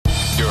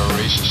You're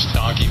a racist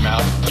donkey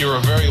mouth. You're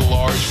a very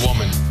large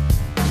woman.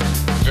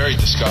 Very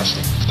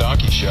disgusting.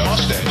 Donkey show.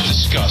 Mustache.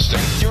 Disgusting.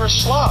 You're a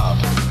slob.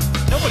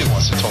 Nobody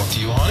wants to talk to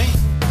you, honey.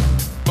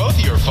 Both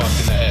of you are fucked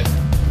in the head.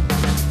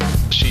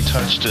 She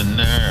touched a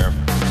nerve.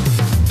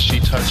 She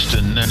touched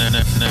a nerve.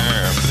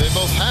 They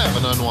both have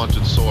an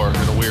unwanted sore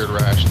and a weird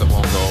rash that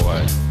won't go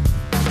away.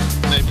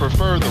 They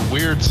prefer the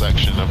weird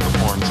section of the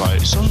porn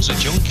site. Son's a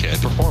junkie.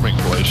 Performing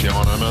fellatio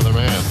on another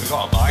man. We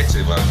gotta bite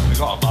it, man. We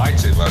gotta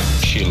bite it, man.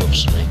 She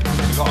loves me.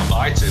 We gotta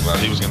bite it, man.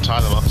 He was gonna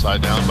tie them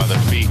upside down by their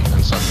feet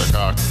and suck their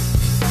cock.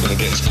 I'm gonna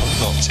get his cock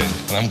knocked in,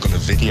 and I'm gonna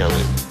video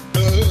it.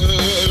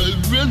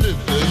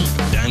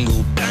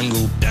 Dangle,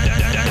 dangle,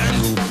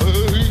 dangle.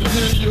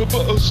 You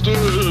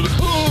bastard!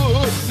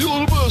 Oh,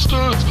 you're a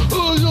bastard!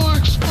 Oh, you're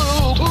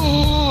expelled!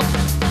 Oh,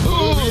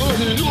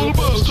 you're a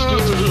bastard!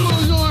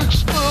 Oh, you're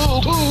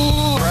expelled!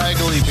 Oh.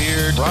 Raggly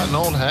beard, rotten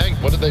old hag.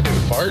 What did they do?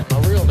 Fart? My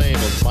real name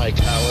is Mike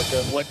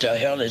Hallica. What the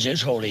hell is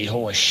this holy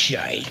horse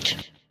shite?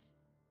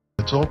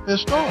 It's all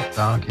pissed off.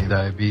 Donkey,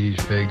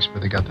 diabetes, figs,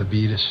 but they got the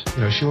beatus.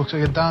 You know, she looks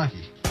like a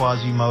donkey.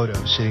 Quasimodo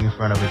sitting in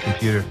front of a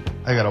computer.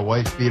 I got a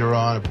wife beater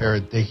on, a pair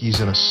of dickies,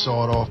 and a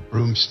sawed-off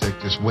broomstick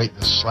just waiting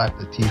to slap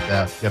the teeth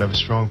out. Gotta have a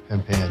strong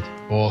pimp hand.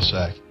 Ball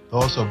sack.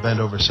 They'll also bend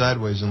over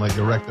sideways and like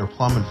erect their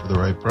plumbing for the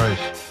right price.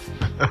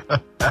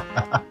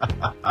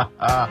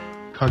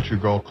 Country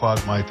girl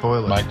clogged my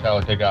toilet. Mike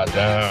Hallica got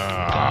down.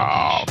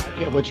 I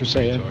get what you're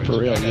saying, for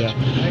real, yeah.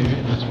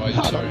 That's why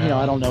you're sorry.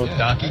 I don't know.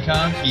 Donkey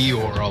Kong?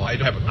 E-oral. I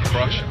have a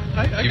crush on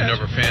her. You've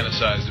never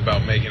fantasized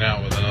about making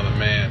out with another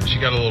man. She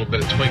got a little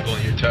bit of twinkle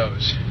in your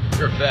toes.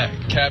 You're a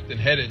fag. Captain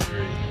head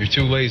injury. You're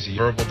too lazy.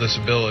 Verbal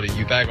disability.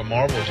 You bag of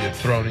marbles you've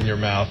thrown in your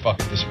mouth.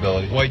 Fucking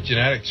disability. White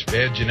genetics.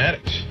 Bad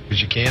genetics.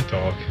 Because you can't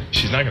talk.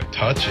 She's not going to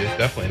touch it.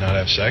 Definitely not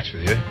have sex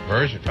with you.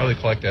 Virgin. Probably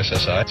collect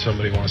SSI.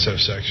 Somebody wants to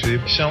have sex with you.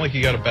 You sound like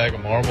you got a bag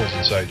of marbles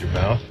inside your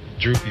mouth.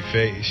 Droopy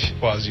face.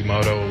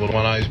 Quasimodo, a little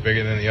one eye's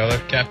bigger than the other.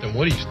 Captain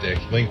Woody's dick.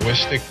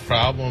 Linguistic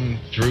problem.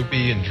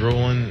 Droopy and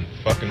drooling and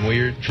fucking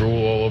weird.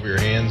 Drool all over your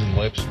hands and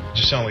lips. You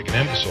just sound like an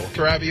imbecile.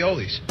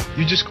 Raviolis.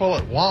 You just call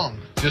it Wong.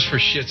 Just for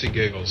shits and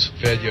giggles.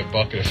 Fed you a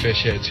bucket of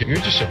fish heads. You're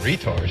just a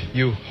retard.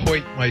 You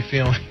hoit my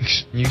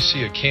feelings. You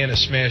see a can of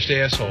smashed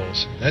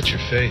assholes. That's your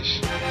face.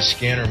 The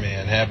scanner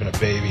man having a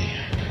baby.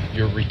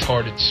 Your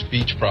retarded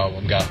speech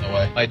problem got in the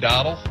way. My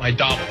dawdle? My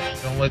dawdle.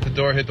 Don't let the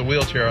door hit the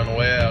wheelchair on the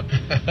way out.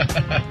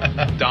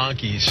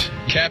 Donkeys.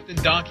 Captain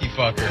Donkey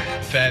Fucker.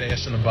 Fat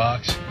ass in the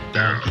box.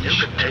 You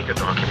can take a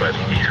donkey by the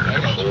ear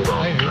and hold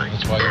on tight.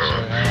 That's why you're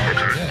sorry.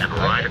 And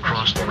ride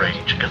across the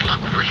range. It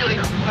look really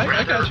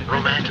rather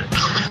romantic.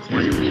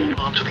 Where you hold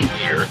onto the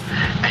ear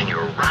and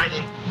you're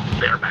riding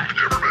bareback.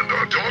 Never been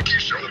to a donkey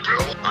show,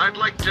 Bill? I'd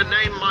like to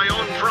name my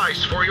own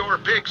price for your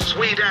big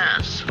sweet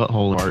ass.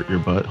 Butthole art your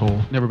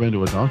butthole. Never been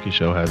to a donkey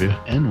show, have you?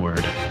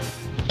 N-word.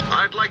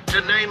 I'd like to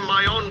name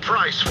my own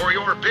price for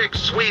your big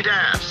sweet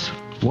ass.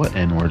 What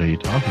N-word are you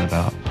talking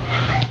about?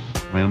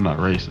 Man, I'm not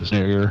racist.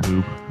 Nigger,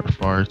 poop, or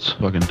farts.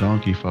 Fucking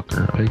donkey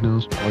fucker. Pig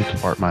nose. I like to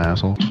fart my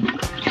asshole.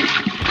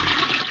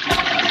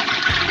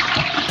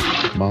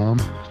 Mom,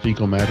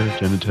 fecal matter,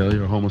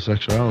 genitalia, or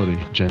homosexuality.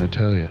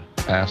 Genitalia.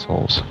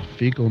 Assholes.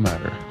 Fecal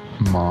matter.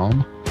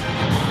 Mom.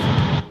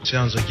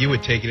 Sounds like you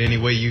would take it any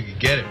way you could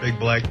get it. Big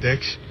black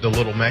dicks. The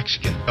little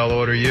Mexican. I'll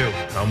order you.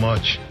 How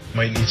much?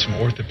 Might need some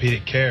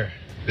orthopedic care.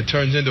 It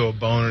turns into a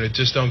bone and it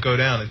just don't go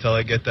down until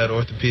I get that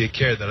orthopedic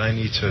care that I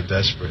need so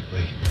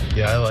desperately.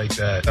 Yeah, I like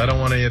that. I don't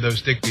want any of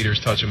those dick beaters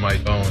touching my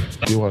bone.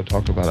 You want to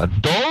talk about a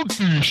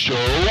donkey show?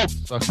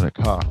 Sucking a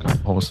cock.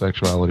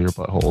 Homosexuality or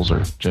buttholes or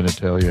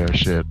genitalia or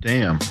shit.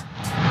 Damn.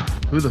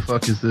 Who the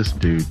fuck is this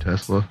dude,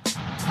 Tesla?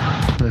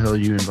 What the hell are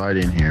you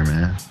inviting here,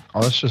 man?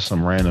 Oh, that's just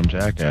some random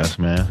jackass,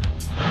 man.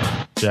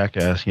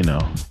 Jackass, you know,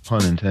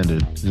 pun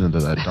intended, is into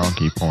that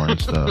donkey porn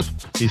stuff.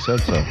 He said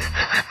so.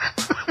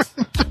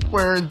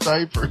 Wearing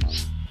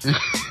diapers.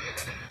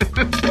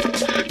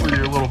 With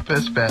your little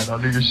piss pad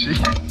under your seat.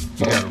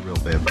 You got a real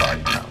bad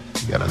body now.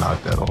 You gotta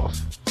knock that off.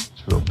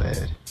 It's real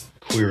bad.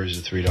 Queer is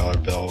a $3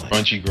 bill.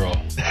 Crunchy girl.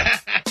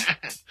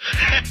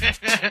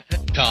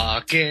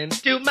 Talking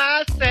to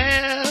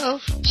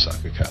myself.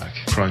 Suck a cock.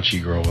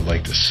 Crunchy girl would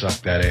like to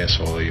suck that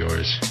asshole of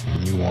yours.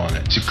 And you want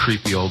it. It's a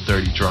creepy old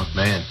dirty drunk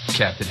man.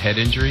 Captain head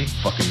injury?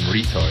 Fucking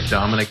retard.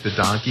 Dominic the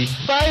donkey?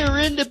 Fire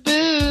in the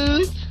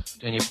booth.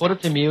 Then you put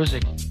up the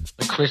music,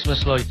 like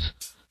Christmas lights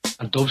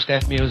and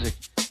dubstep music.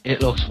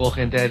 It looks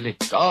fucking deadly.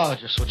 God,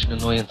 you're such an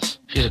annoyance.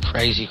 She's a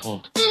crazy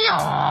cunt.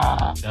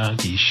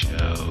 Donkey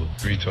show.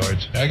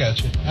 Retards. I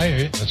got you. I hear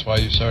you. That's why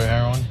you started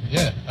heroin?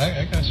 Yeah,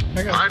 I got you.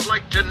 I got you. I'd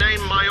like to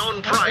name my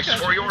own price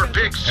for your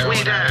big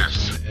sweet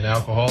ass. And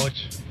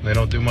alcoholics, they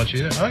don't do much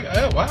either.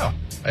 Oh, wow.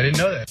 I didn't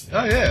know that.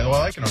 Oh, yeah,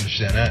 well, I can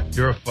understand that.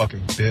 You're a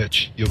fucking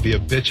bitch. You'll be a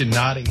bitch in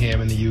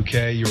Nottingham in the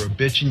UK. You're a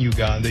bitch in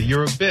Uganda.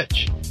 You're a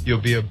bitch.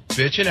 You'll be a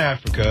bitch in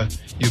Africa.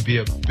 You'll be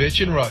a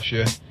bitch in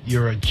Russia.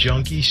 You're a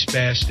junkie,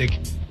 spastic,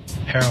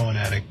 heroin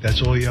addict.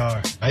 That's all you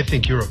are. I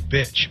think you're a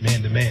bitch,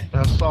 man to man.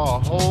 I saw a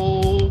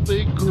whole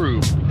big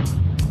group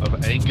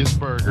of Angus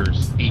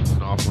burgers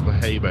eaten off of a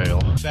hay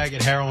bale.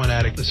 Faggot heroin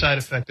addict. The side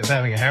effect of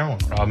having a heroin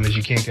problem is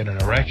you can't get an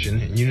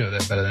erection, and you know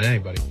that better than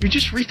anybody. You're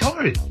just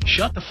retarded.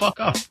 Shut the fuck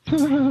up.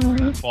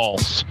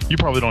 False. You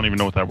probably don't even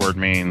know what that word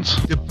means.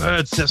 The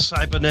birds are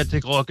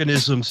cybernetic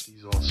organisms.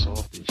 He's all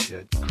soft and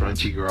shit.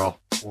 Crunchy girl.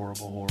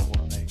 Horrible,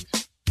 horrible things.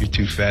 You're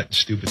too fat and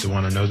stupid to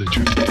want to know the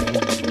truth.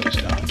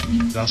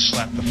 I'll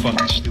slap the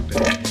fucking stupid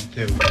man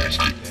too,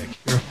 nasty dick.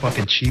 You're a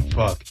fucking cheap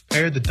fuck.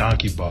 Pay her the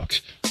donkey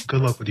bucks.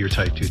 Good luck with your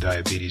type 2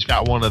 diabetes.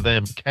 Got one of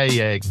them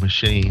K-egg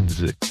machines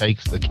that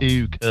takes the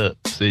Q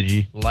cups, and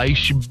you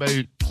lace your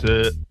boots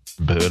up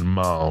and put them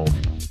on.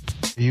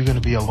 Are you going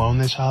to be alone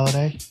this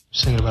holiday? I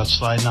was thinking about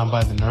sliding on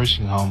by the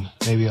nursing home.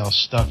 Maybe I'll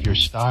stuff your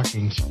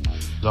stockings.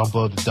 I'll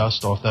blow the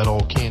dust off that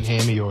old canned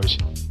ham of yours.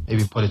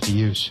 Maybe put it to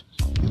use.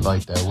 You'd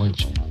like that,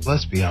 wouldn't you?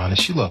 Let's be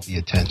honest, you love the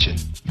attention.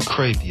 You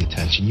crave the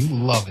attention. You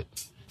love it.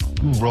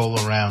 You roll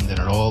around in it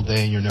all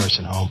day in your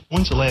nursing home.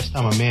 When's the last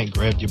time a man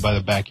grabbed you by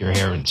the back of your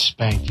hair and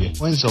spanked you?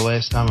 When's the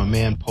last time a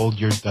man pulled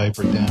your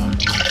diaper down and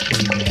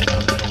caveman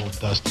on that old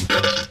dusty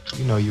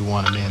pussy? You know you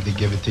want a man to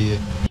give it to you.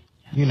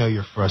 You know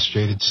you're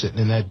frustrated sitting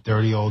in that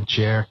dirty old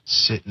chair,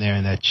 sitting there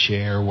in that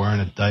chair wearing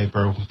a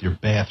diaper with your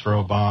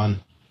bathrobe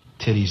on,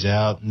 titties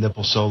out,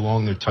 nipples so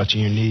long they're touching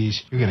your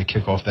knees. You're going to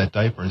kick off that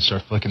diaper and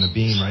start flicking the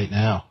bean right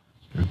now.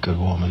 You're a good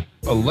woman.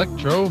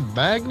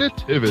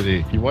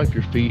 Electro-magnetivity. You wipe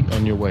your feet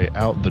on your way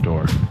out the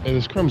door. Hey,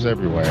 there's crumbs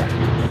everywhere.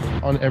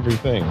 On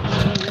everything.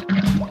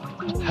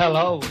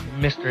 Hello,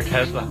 Mr.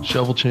 Tesla.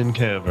 Shovel Chin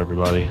Kev,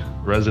 everybody.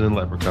 Resident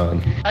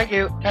Leprechaun. Thank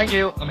you.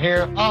 I'm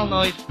here all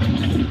night.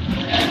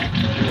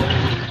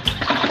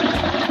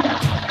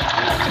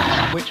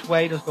 Which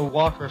way does the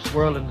water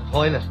swirl in the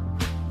toilet?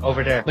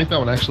 Over there. I think that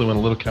one actually went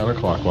a little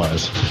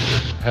counterclockwise.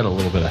 Had a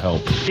little bit of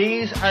help.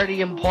 These are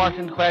the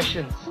important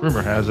questions.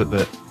 Rumor has it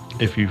that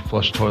if you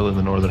flush a toilet in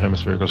the northern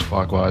hemisphere, it goes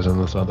clockwise and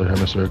this other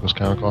hemisphere goes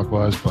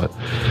counterclockwise, but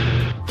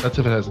that's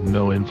if it has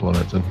no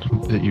influence, and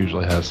it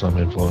usually has some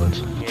influence.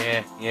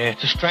 Yeah,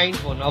 it's a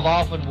strange one. I've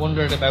often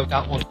wondered about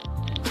that one.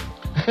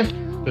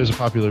 There's a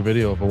popular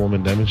video of a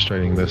woman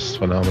demonstrating this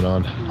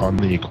phenomenon on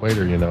the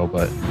equator,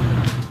 but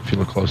if you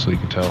look closely, you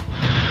can tell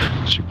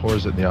she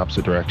pours it in the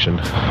opposite direction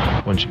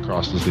when she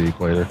crosses the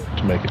equator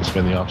to make it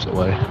spin the opposite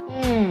way.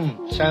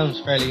 Sounds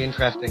fairly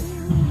interesting.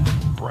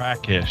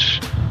 Brackish.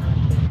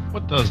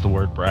 What does the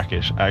word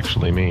brackish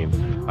actually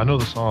mean? I know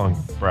the song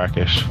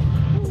Brackish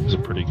is a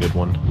pretty good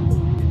one,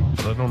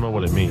 but I don't know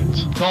what it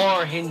means.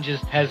 Door hinges,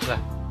 Tesla.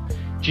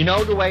 Do you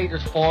know the way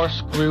there's 4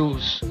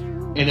 screws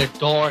in a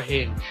door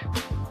hinge?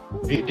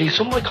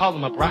 Some might call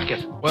them a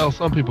bracket. Well,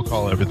 some people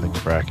call everything a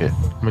bracket.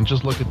 I mean,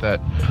 just look at that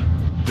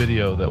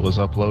video that was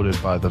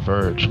uploaded by The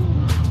Verge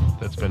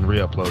that's been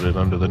re-uploaded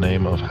under the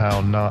name of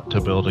How Not to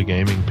Build a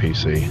Gaming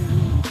PC.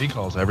 He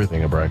calls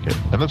everything a bracket,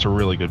 and that's a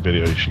really good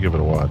video. You should give it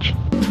a watch.